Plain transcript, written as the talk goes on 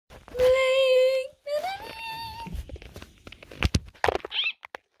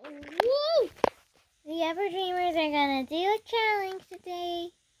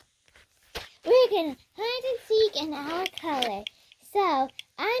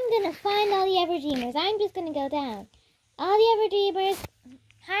gonna find all the everdreamerz. I'm just gonna go down. All the everdreamerz,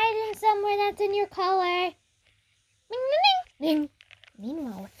 hide in somewhere that's in your color. Ding, ding, ding.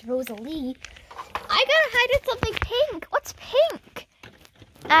 Meanwhile, with Rosalie, I gotta hide in something pink. What's pink?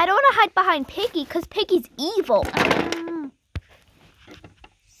 I don't want to hide behind Piggy because Piggy's evil.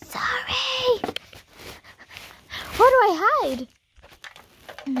 Sorry. Where do I hide?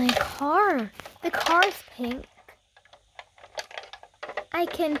 My car. The car's pink. I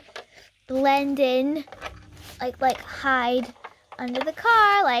can blend in, like hide under the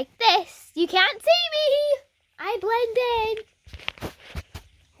car like this. You can't see me. I blend in.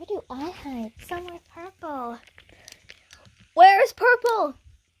 Where do I hide? Somewhere purple. Where is purple?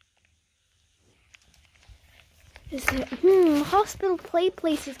 Is it, hospital play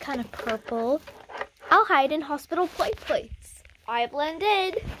place is kind of purple. I'll hide in hospital play place. I blend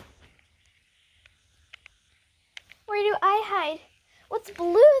in. Where do I hide? What's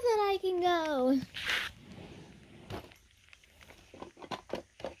blue that I can go?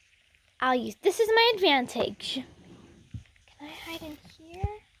 I'll use, this is my advantage. Can I hide in here?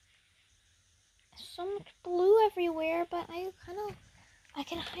 There's so much blue everywhere, but I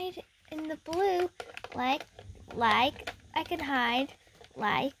can hide in the blue, like, I can hide,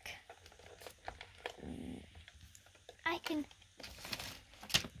 like, I can,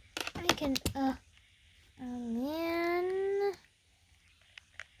 oh man,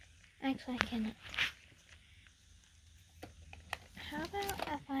 actually I cannot. How about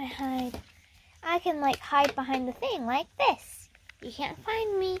if I hide, I can like hide behind the thing like this. You can't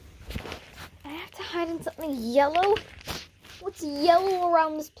find me. I have to hide in something yellow. What's yellow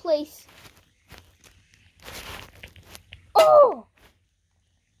around this place? Oh!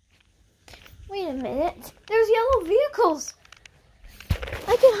 Wait a minute. There's yellow vehicles.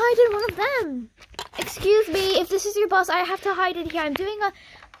 I can hide in one of them. Excuse me, if this is your bus, I have to hide in here. I'm doing a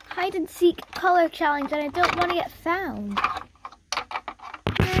hide and seek color challenge and I don't want to get found.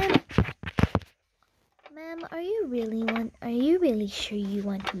 Ma'am, are you really sure you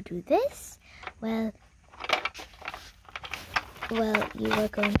want to do this? Well, you are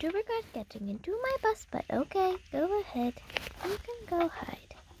going to regret getting into my bus, but okay, go ahead. You can go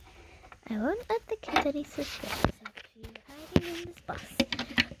hide. I won't let the kid any suspicious of you hiding in this bus.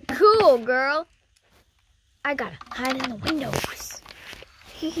 Cool, girl. I gotta hide in the windows.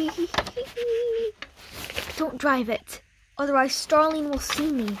 Don't drive it, otherwise Starling will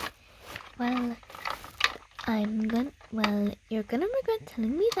see me. Well, you're gonna regret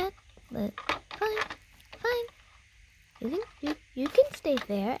telling me that, but fine. You can stay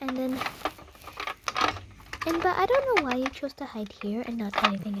there, but I don't know why you chose to hide here and not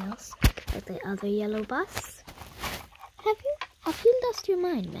anything else, like the other yellow bus. Have you lost your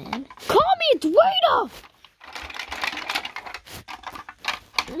mind, man? Call me, it's Rita!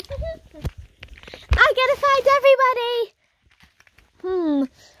 I gotta find everybody!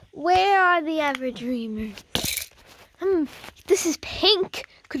 Where are the everdreamerz? This is pink.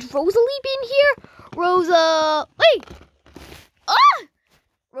 Could Rosalie be in here? Rosa, wait! Ah!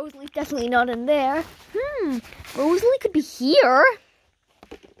 Rosalie's definitely not in there. Rosalie could be here.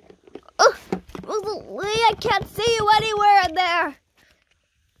 Rosalie, I can't see you anywhere in there.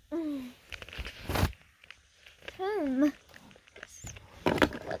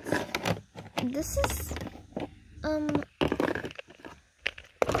 This is, where do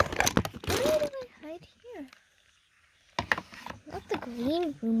I hide here? Not the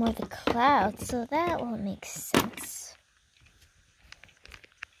green room or the clouds, so that won't make sense.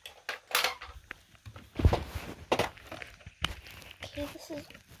 Okay, this is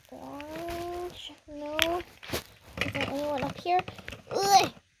orange. No. Is there anyone up here?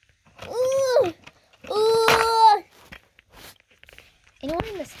 Ugh. Ugh. Ugh. Anyone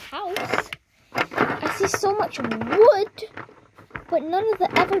in this house? I see so much wood, but none of the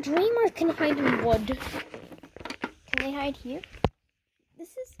everdreamerz can hide in wood. Can they hide here?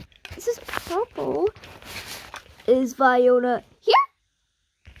 This is purple. Is Viola here?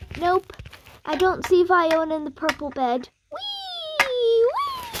 Nope. I don't see Viola in the purple bed. Whee!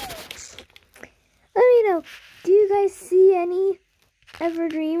 Let me know. Do you guys see any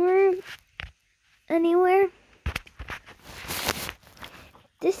everdreamerz anywhere?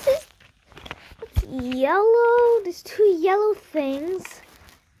 This is, what's yellow? There's two yellow things.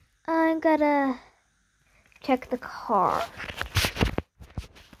 I gotta check the car.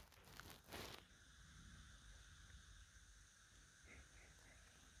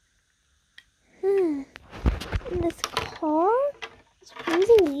 In this car? Is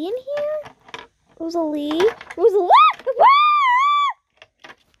Rosalie in here? Rosalie?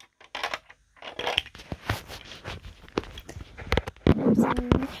 I'm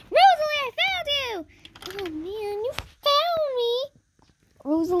Rosalie, I found you! Oh man, you found me!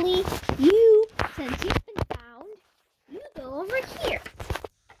 Rosalie, since you've been found, you go over here.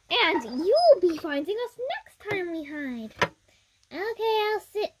 And you'll be finding us next time we hide. Okay, I'll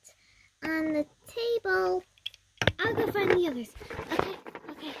sit on the table. I'll go find the others. Okay.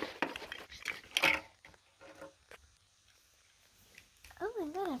 Oh my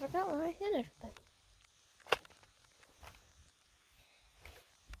god, I forgot where I hid everything.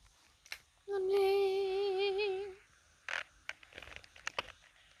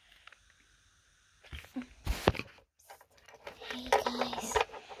 Hey guys,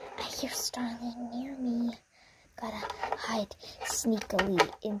 I hear Starling near me. Gotta hide sneakily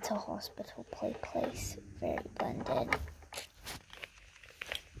into hospital place. Very blended.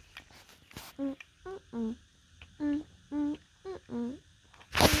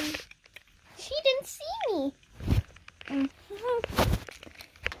 She didn't see me.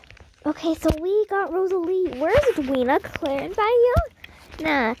 Okay, so we got Rosalie. Where's Edwina, Claire, and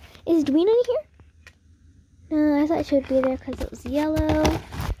Viola? Is Edwina in here? No, I thought she would be there because it was yellow.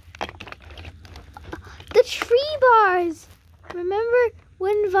 The tree bars! Remember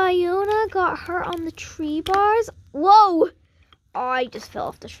when Viola got hurt on the tree bars? Whoa! I just fell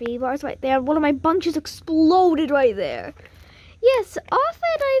off the tree bars right there. One of my bunches exploded right there. Yes,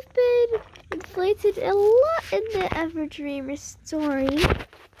 often I've been inflated a lot in the everdreamerz story.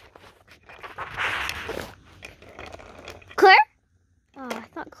 Claire? Oh, I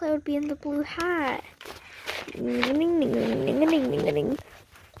thought Claire would be in the blue hat.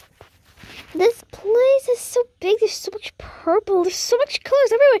 This place is so big. There's so much purple. There's so much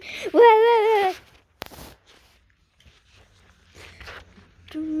colors everywhere.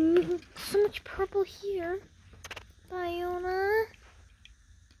 So much purple here. Viola.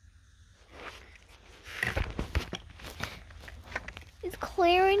 Is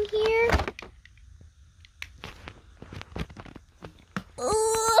Claire in here?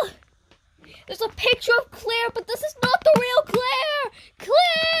 Ugh. There's a picture of Claire, but this is not the real Claire! Claire!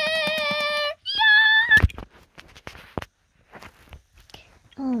 Yeah!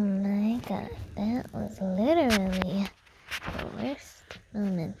 Oh my god, that was literally the worst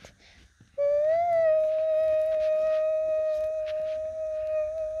moment.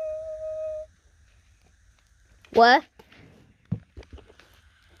 What?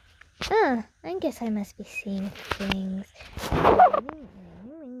 Oh, I guess I must be seeing things.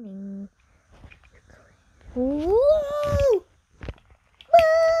 Whoa!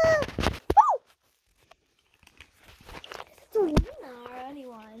 Whoa! Is Edwina or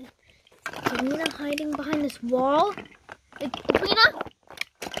anyone? Is Edwina hiding behind this wall? Edwina?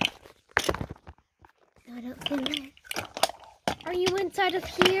 No, I don't see that. Are you inside of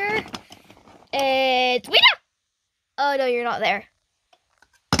here? Edwina! Oh no, you're not there.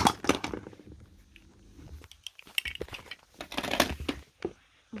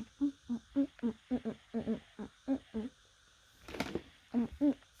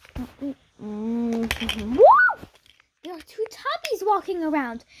 There are two tubbies walking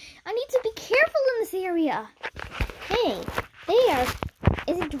around. I need to be careful in this area. Hey, there.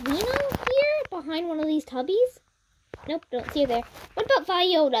 Is Edwina here behind one of these tubbies? Nope, don't see her there. What about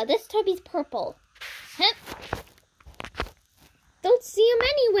Viola? This tubby's purple. Huh? Don't see him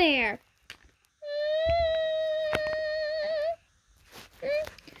anywhere.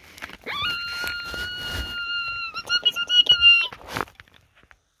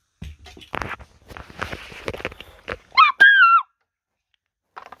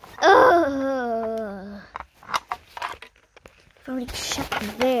 I've already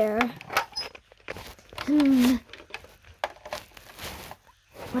checked there.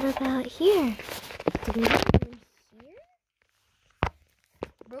 What about here? Do we have anyone here?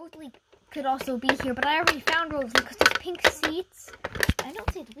 Rosalie could also be here, but I already found Rosalie because there's pink seats. I don't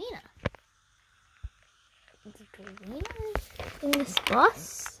see Edwina. Is Edwina in this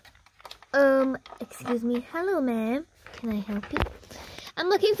bus? Excuse me. Hello, ma'am. Can I help you? I'm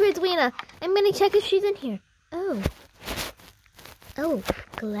looking for Edwina. I'm gonna check if she's in here. Oh. Oh,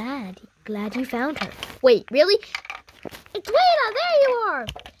 glad you found her. Wait, really? Edwina, there you are!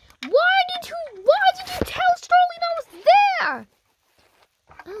 Why did you tell Starling I was there?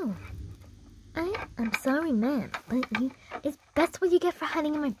 Oh, I'm sorry, ma'am, but that's what you get for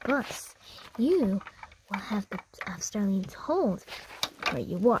hiding in my bus. You will have Starling told where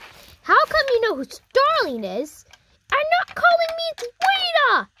you are. How come you know who Starling is? I'm not calling me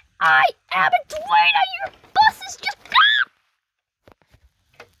Edwina! I am Edwina! Your bus is just...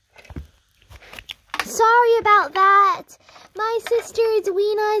 Sorry about that. My sister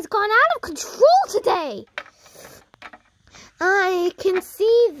Edwina has gone out of control today. I can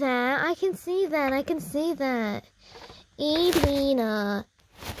see that. I can see that. I can see that. Edwina.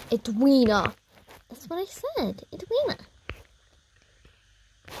 Edwina. That's what I said. Edwina.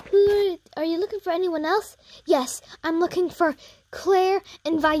 Are you looking for anyone else? Yes, I'm looking for Claire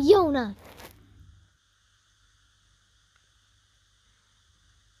and Viona.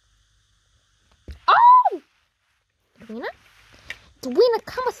 Oh! Edwina? Edwina,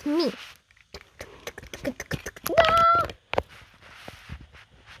 come with me. No!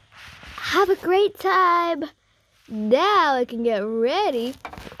 Have a great time. Now I can get ready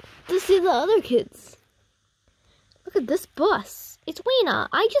to see the other kids. Look at this bus. It's Weena.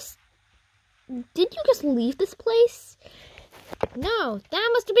 Did you just leave this place? No, that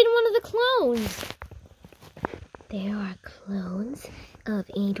must have been one of the clones. There are clones of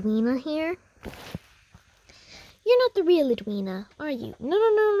Edwina here. You're not the real Edwina, are you?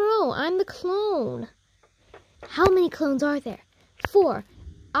 No, I'm the clone. How many clones are there? 4.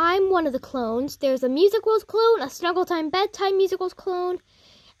 I'm one of the clones. There's a Music World clone, a Snuggle Time Bedtime Music World clone,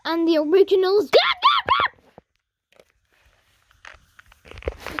 and the originals.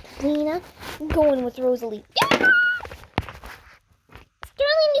 Lena, I'm going with Rosalie. Sterling,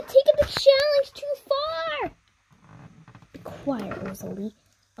 you're taking the challenge too far. Be quiet, Rosalie.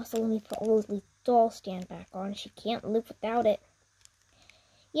 Also, let me put Rosalie's doll stand back on. She can't live without it.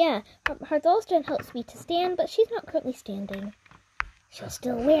 Yeah, her doll stand helps me to stand, but she's not currently standing. She'll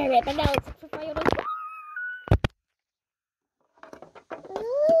still wear it, but now it's for Viola.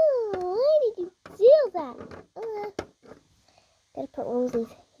 Oh, why did you do that? Gotta put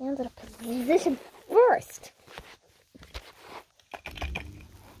Rosalie's hands in a position first.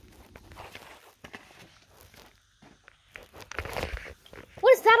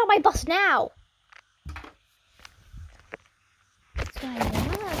 What is that on my bus now?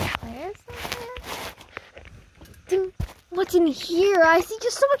 What's in here? I see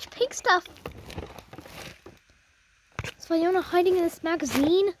just so much pink stuff. Is Fiona hiding in this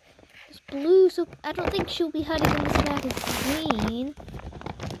magazine? It's blue, so I don't think she'll be hiding in this magazine.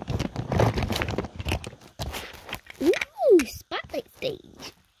 Ooh, spotlight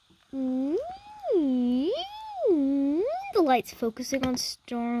stage. The light's focusing on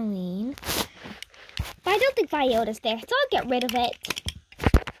Starling. But I don't think Viona's there, so I'll get rid of it.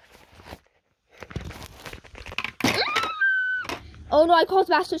 Oh no, I caused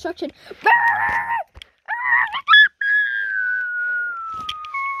mass destruction. Viola,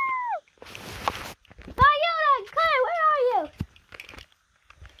 Claire, where are you?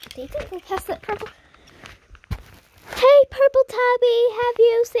 They think we'll pass that purple. Hey, Purple Tabby, have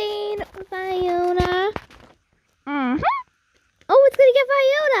you seen Viola? Oh, it's gonna get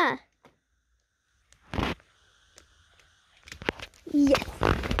Viola. Yes,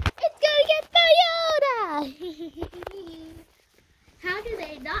 it's gonna get Viola. How do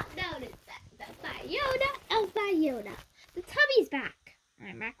they not notice that Viola? The tubby's back.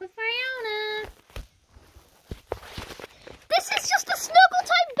 I'm back with Viola. This is just a snuggle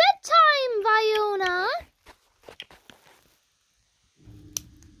time bedtime, Viola.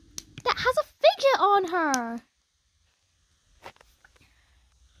 That has a fidget on her.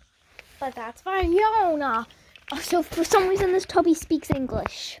 But that's Viola. Oh, so for some reason this tubby speaks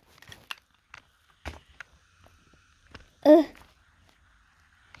English.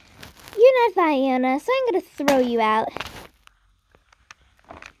 You're not Viola, so I'm going to throw you out.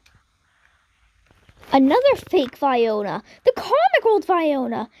 Another fake Viola. The comic world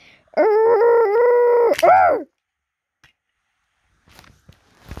Viola.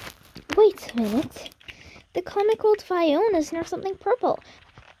 Wait a minute. The comic world Viola is now something purple.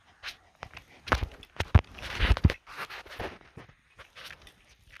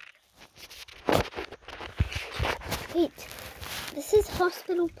 Wait. This is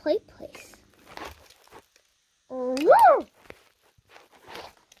Hospital Play Place.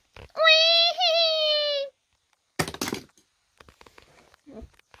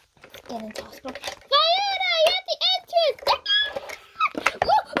 Get into hospital. Viola, you're at the entrance!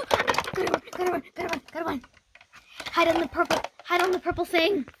 Gotta run. Hide on the purple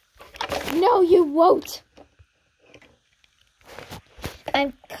thing. No, you won't.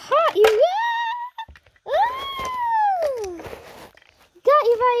 I've caught you. Got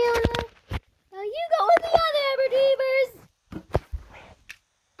you, Viola. Now you go with the other everdreamerz.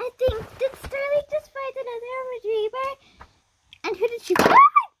 I think, did Sterling just find another everdreamer? And who did she find?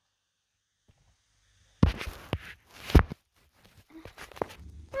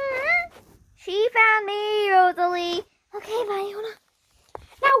 She found me, Rosalie. Okay, Viola.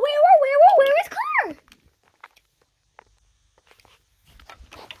 Now where is Claire?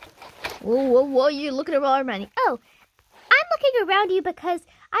 Whoa, you're looking at all money. Oh, I'm around you because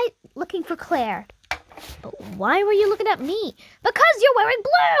I'm looking for Claire. But why were you looking at me? Because you're wearing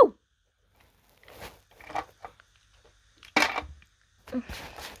blue!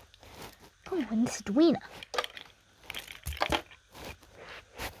 Oh, and this is Dweena.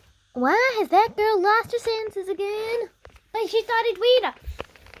 Why has that girl lost her senses again? Like she thought it Dweena.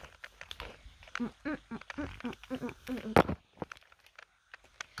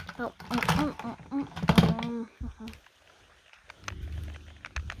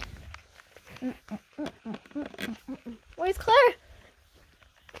 Where's Claire?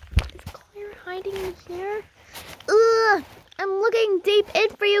 Is Claire hiding in here? Ugh! I'm looking deep in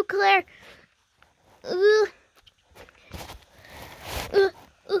for you, Claire. Ugh.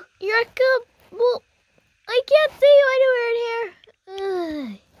 You're a good. Well, I can't see you anywhere in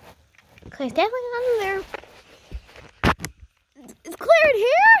here. Claire's definitely under there. Is Claire in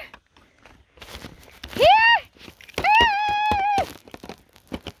here? Here?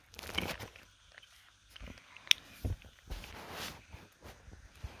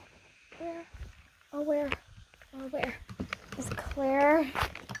 Where? Where is Claire?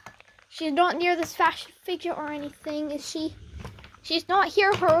 She's not near this fashion figure or anything, is she? She's not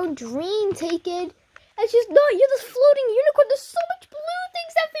here, her own dream taken. And she's not near this floating unicorn. There's so much blue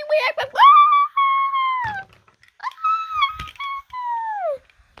things everywhere.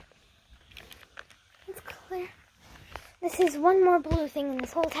 It's Claire. This is one more blue thing in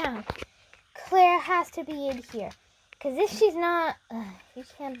this whole town. Claire has to be in here. Because if she's not, you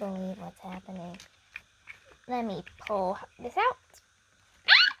can't believe what's happening. Let me pull this out.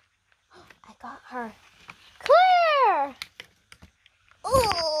 I got her. Claire!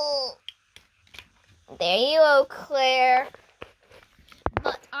 Oh! There you go, Claire.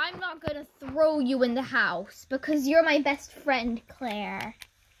 But I'm not going to throw you in the house because you're my best friend, Claire.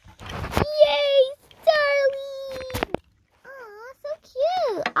 Yay, darling! Aw, so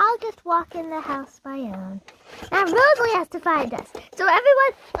cute. I'll just walk in the house my own. Now Rosalie has to find us. So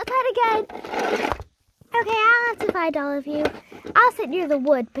everyone, let's hide again. Okay, I'll have to find all of you. I'll sit near the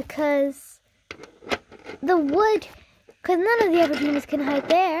wood because none of the everdreamerz can hide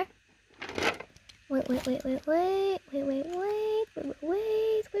there. Wait. Here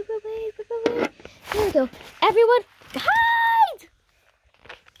we go. Everyone, hide!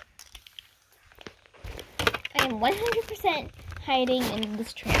 I am 100% hiding in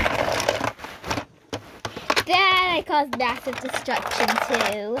this tram. That I caused massive destruction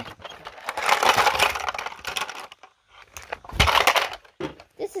too.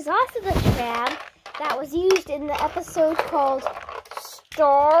 This is also the tram that was used in the episode called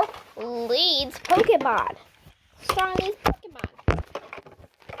Star Leads Pokemon. Star Leads Pokemon.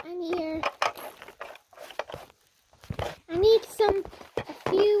 I'm here. I need a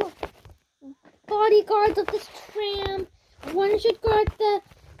few bodyguards of this tram. One should guard the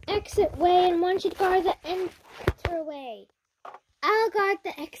exit way and one should guard the enter way. I'll guard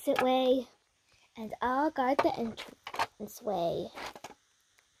the exit way and I'll guard the entrance way.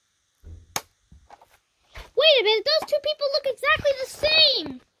 Wait a minute, those two people look exactly the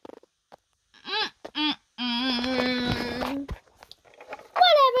same.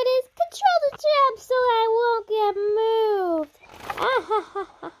 Whatever it is, control the tram so I won't get moved.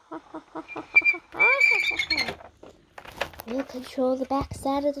 We'll control the back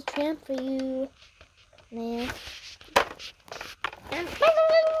side of the tram for you, man.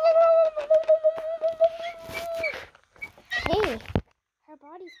 Hey, her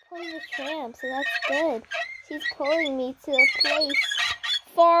body's pulling the tram, so that's good. She's pulling me to a place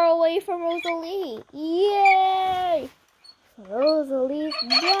far away from Rosalie. Yay! Rosalie's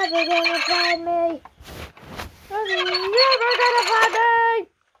never gonna find me. She's never gonna find me.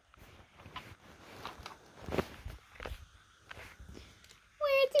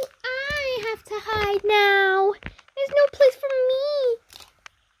 Where do I have to hide now? There's no place for me.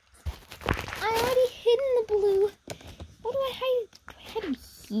 I already hid in the blue. What do I hide? Do I hide in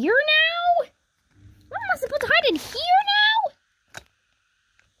here now? What am I supposed to hide in here now?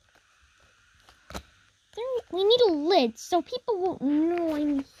 We need a lid so people won't know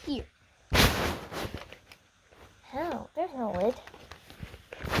I'm here. Oh, there's no lid.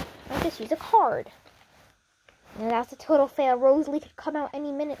 I'll just use a card. No, that's a total fail. Rosalie could come out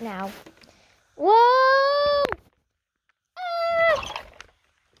any minute now. Whoa! Ah!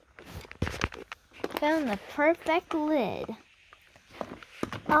 Found the perfect lid.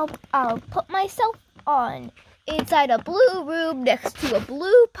 I'll put myself on inside a blue room next to a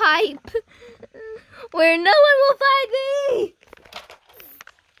blue pipe where no one will find me.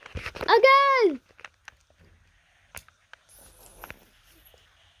 Again.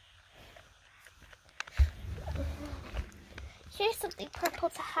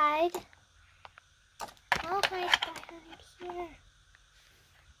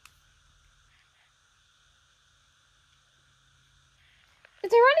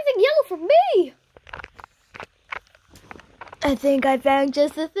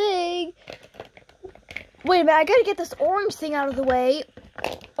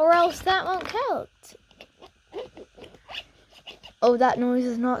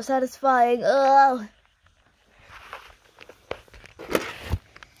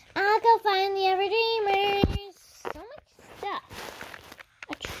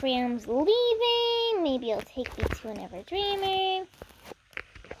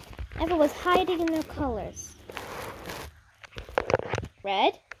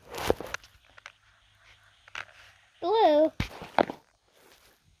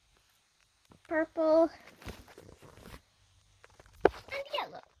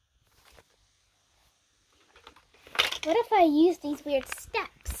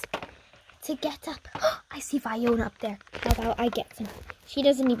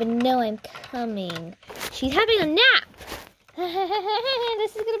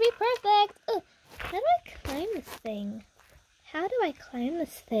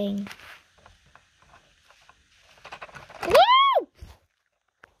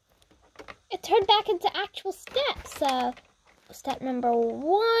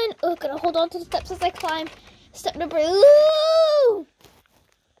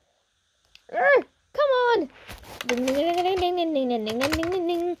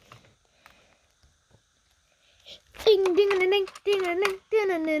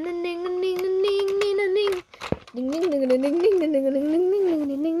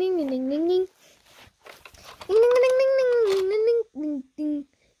 ding, ding, ding,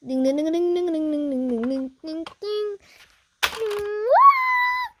 ding, ding, ding, ding, ding, ding, ding, ding, ding, ding.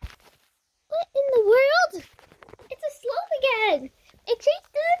 What in the world? It's a slope again. It changed.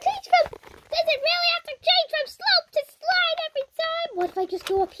 Does it change from? Does it really have to change from slope to slide every time? What if I just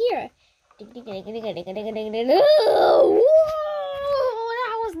go up here? Oh,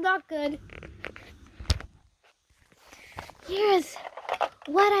 that was not good. Here's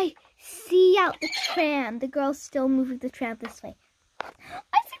what I see out the tram. The girl's still moving the tram this way.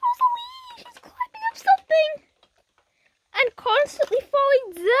 I see Rosalie. She's climbing up something and constantly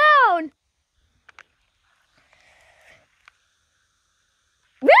falling down.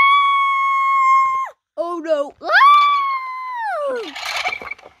 Oh no. Oh, I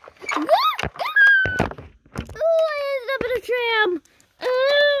ended up in a tram.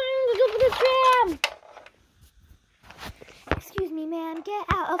 Excuse me, man. Get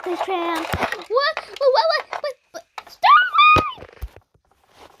out of the tram. What? Stop!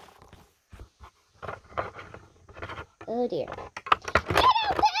 Oh dear. Get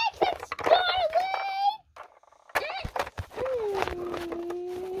out the exits, darling!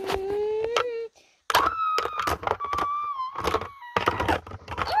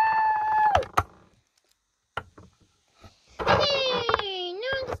 Hey, no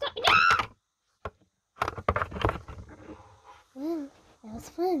one can stop me. Well, that was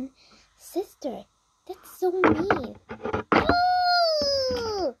fun. Sister, that's so mean.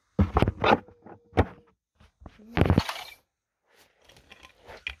 Oh!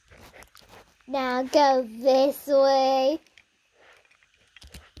 Now go this way.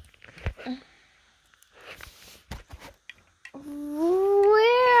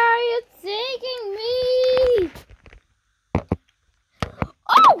 Where are you taking me?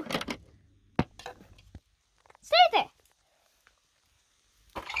 Oh! Stay there.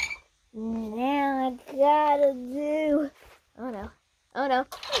 Now I gotta do. Oh no. Oh no.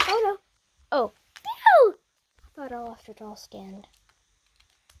 Oh no. Oh. No! I thought I lost your doll stand.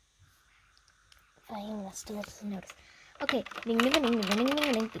 I still doesn't notice. Okay.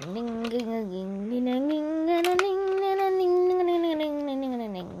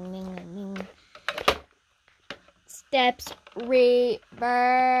 Steps reverse.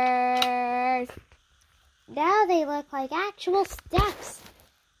 Now they look like actual steps.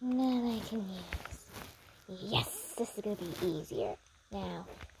 That I can use. Yes, this is gonna be easier. Now,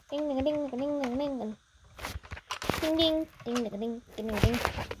 ding ding ding ding ding ding ding ding ding ding ding ding ding.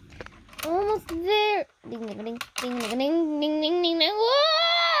 Almost there. Ding ding ding ding ding ding ding ding ding. Whoa!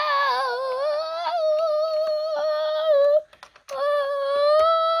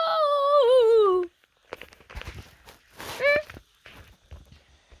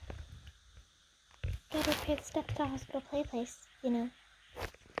 Gotta repair the steps to the hospital play place, you know.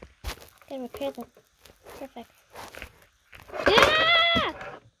 Gotta repair them. Perfect. Yeah!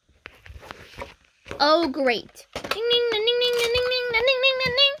 Oh, great. Ding ding ding ding ding ding ding ding ding ding ding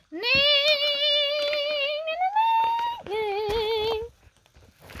ding ding.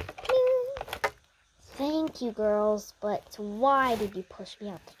 thank you, girls, but why did you push me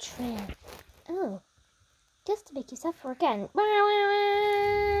out the tram? Oh, just to make you suffer again.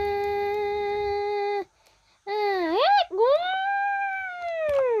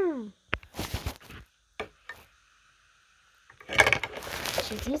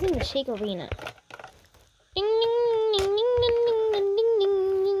 She's using the shake arena. Ding, ding, ding, ding, ding, ding, ding,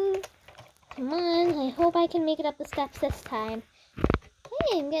 ding, ding. Come on, I hope I can make it up the steps this time.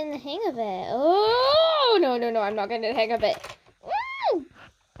 Hey, I'm getting the hang of it. Oh, no, I'm not getting the hang of it.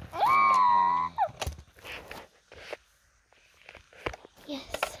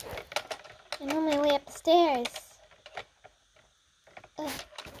 Yes, I'm on my way up the stairs.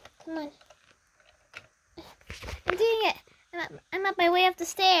 Come on. I'm doing it. I'm up my way up the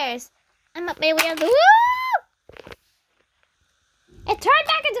stairs. I'm up my way up the... Woo! It turned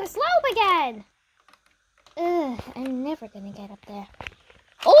back into a slope again. I'm never gonna get up there.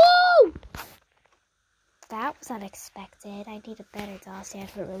 Oh! That was unexpected. I need a better doll stand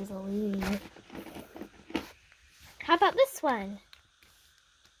for Rosalie. How about this one?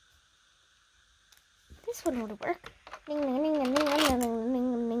 This one would work.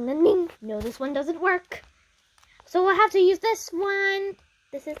 No, this one doesn't work. So we'll have to use this one.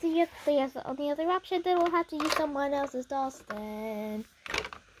 This is the only other option. Then we'll have to use someone else's doll stand.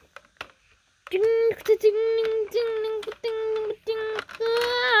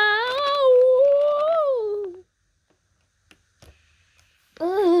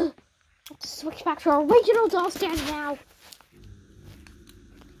 Let's switch back to our original doll stand now.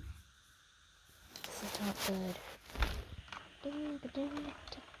 This is not good. Ding, ding,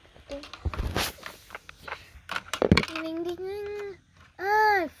 ding.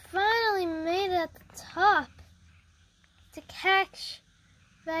 I finally made it at the top to catch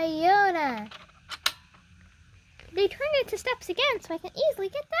Fiona. They turned into steps again, so I can easily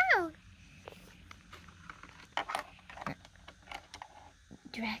get down.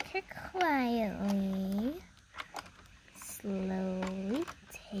 Drag her quietly. Slowly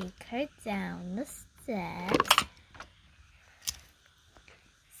take her down the steps.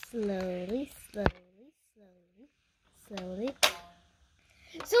 Slowly. Turn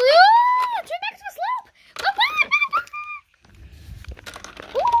back to a slope!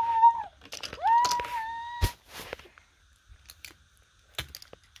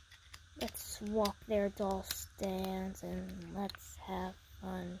 Let's walk their doll stands and let's have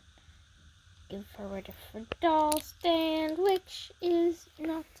fun. Give her a different doll stand, which is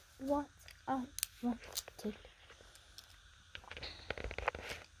not what I wanted.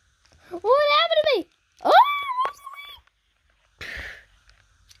 What happened to me? Oh!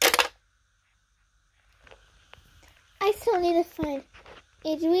 I still need to find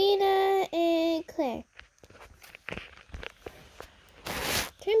Edwina and Claire.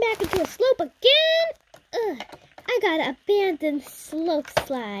 Turn back into a slope again. I got an abandoned slope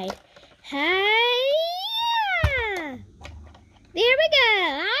slide. Hiya! There we go.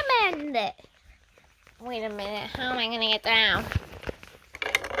 I'm in it. Wait a minute. How am I gonna get down?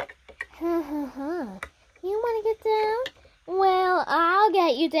 You want to get down? Well, I'll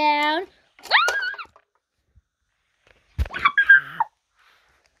get you down.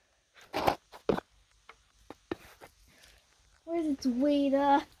 Where's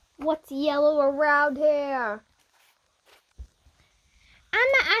Edwina? What's yellow around here? I'm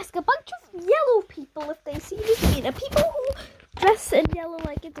gonna ask a bunch of yellow people if they see Edwina. People who dress in yellow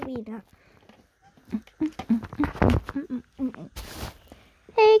like Edwina.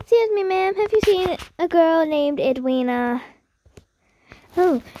 Hey, excuse me, ma'am. Have you seen a girl named Edwina?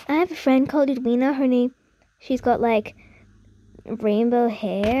 Oh, I have a friend called Edwina. She's got like rainbow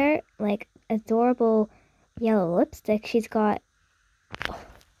hair, like adorable yellow lipstick. She's got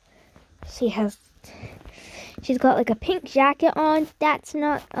like a pink jacket on. That's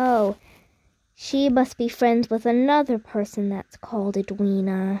not, oh, she must be friends with another person that's called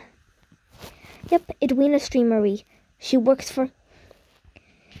Edwina. Yep, Edwina Streamery. She works for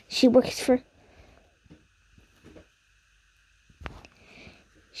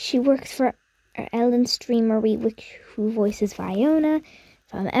Ellen Streamery, who voices Fiona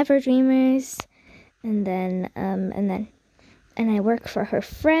from Everdreamerz, and I work for her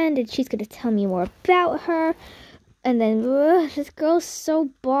friend, and she's gonna tell me more about her. And then this girl's so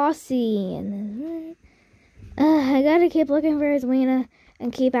bossy, and then I gotta keep looking for Edwina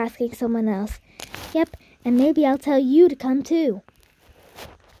and keep asking someone else. Yep, and maybe I'll tell you to come too.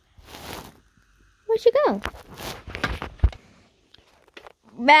 Where'd she go?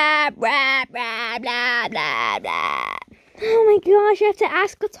 Blah, blah, blah, blah, blah, blah. Oh my gosh, I have to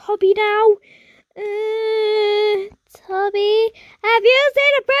ask a Tubby now. Tubby, have you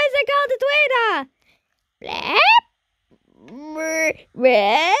seen a person called Edwina? Blah.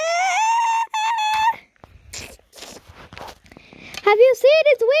 Have you seen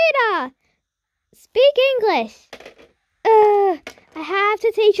Edwina? Speak English. I have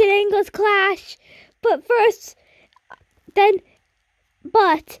to teach an English class, but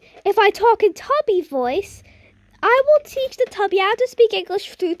if I talk in Tubby voice, I will teach the Tubby how to speak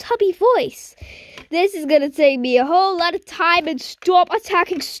English through Tubby voice. This is gonna take me a whole lot of time, and stop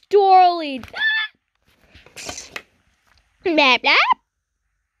attacking Starling. Blah, blah.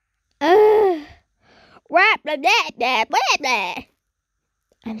 Blah, blah, blah, blah, blah.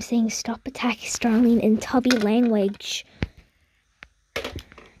 I'm saying stop attacking Starling in Tubby language.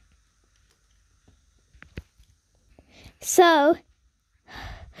 So,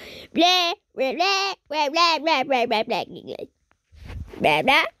 blah, blah, blah, blah, blah, blah, blah, blah, blah, blah,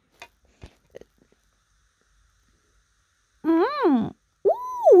 blah. Ooh,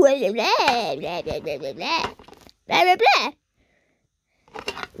 blah, blah, blah, blah, blah, blah, blah, blah, blah, blah.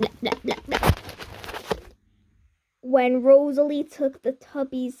 Blah, blah, blah, blah. When Rosalie took the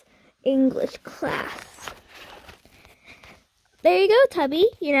Tubby's English class. There you go, Tubby.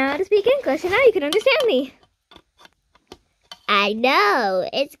 You know how to speak English, and now you can understand me. I know.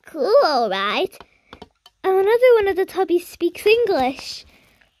 It's cool, right? Another one of the Tubbies speaks English.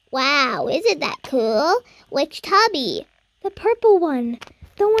 Wow, isn't that cool? Which Tubby? The purple one.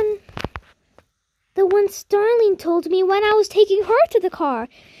 The one Starling told me when I was taking her to the car.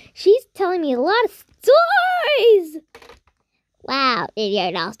 She's telling me a lot of stories. Wow, did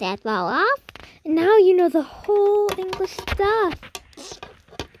your nose stand fall off? And now you know the whole English stuff.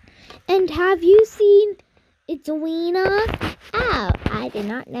 And have you seen Edwina? Oh, I do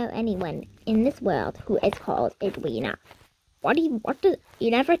not know anyone in this world who is called Edwina.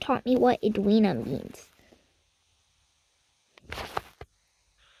 You never taught me what Edwina means.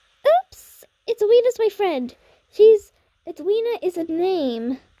 Oops, Edwina's my friend. Edwina is a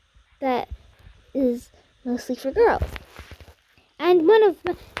name that is mostly for girls. And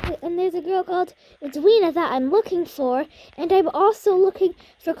there's a girl called Edwina that I'm looking for, and I'm also looking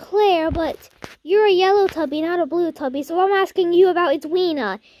for Claire, but you're a yellow Tubby, not a blue Tubby, so I'm asking you about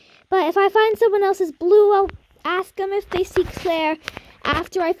Edwina. But if I find someone else's blue, I'll ask them if they see Claire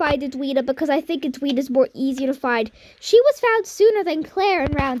after I find Edwina, because I think Edwina's more easier to find. She was found sooner than Claire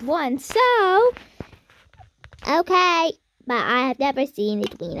in round 1, so... Okay, but I have never seen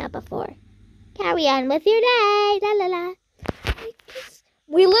Edwina before. Carry on with your day, la la la.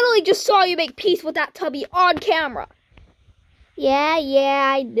 We literally just saw you make peace with that Tubby on camera. Yeah,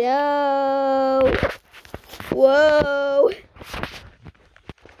 I know. Whoa.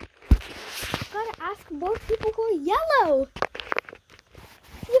 Gotta ask more people who are yellow.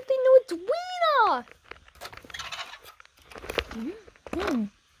 See if they know Edwina.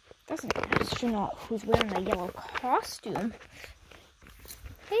 That's an astronaut who's wearing a yellow costume.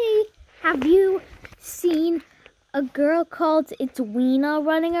 Hey, have you seen a girl called Edwina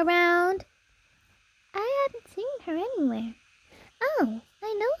running around? I haven't seen her anywhere. Oh,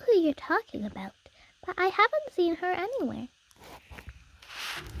 I know who you're talking about, but I haven't seen her anywhere.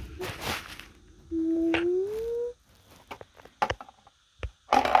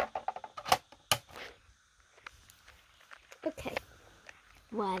 Okay,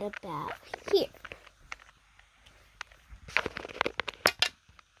 what about here?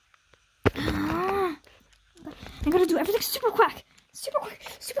 I gotta do everything super quick. Super quick.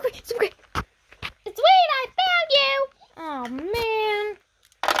 Edwina, I found you! Oh, man.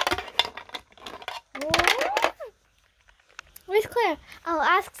 Where's Claire? I'll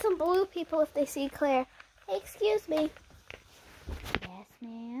ask some blue people if they see Claire. Hey, excuse me. Yes,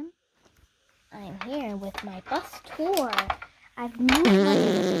 ma'am? I'm here with my bus tour. I've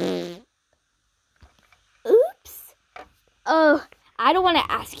moved. Oops. Oh, I don't want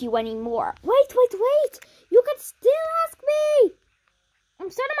to ask you anymore. Wait. You can still ask me. I'm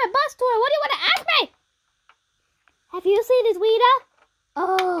starting my bus tour. What do you want to ask me? Have you seen Edwina?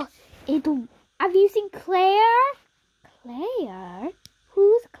 Oh, have you seen Claire? Claire?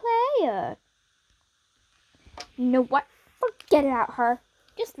 Who's Claire? You know what? Forget about her.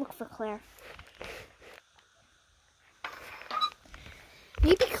 Just look for Claire.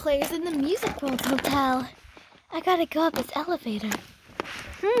 Maybe Claire's in the Music World Hotel. I gotta go up this elevator.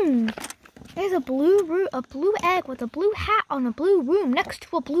 There's a blue egg with a blue hat on a blue room next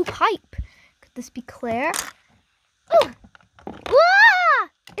to a blue pipe. Could this be Claire? Oh! Wah!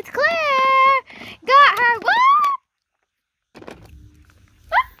 It's Claire! Got her! Wah!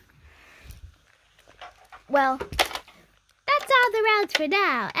 Well, that's all the rounds for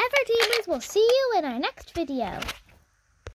now. Everdreamerz will see you in our next video.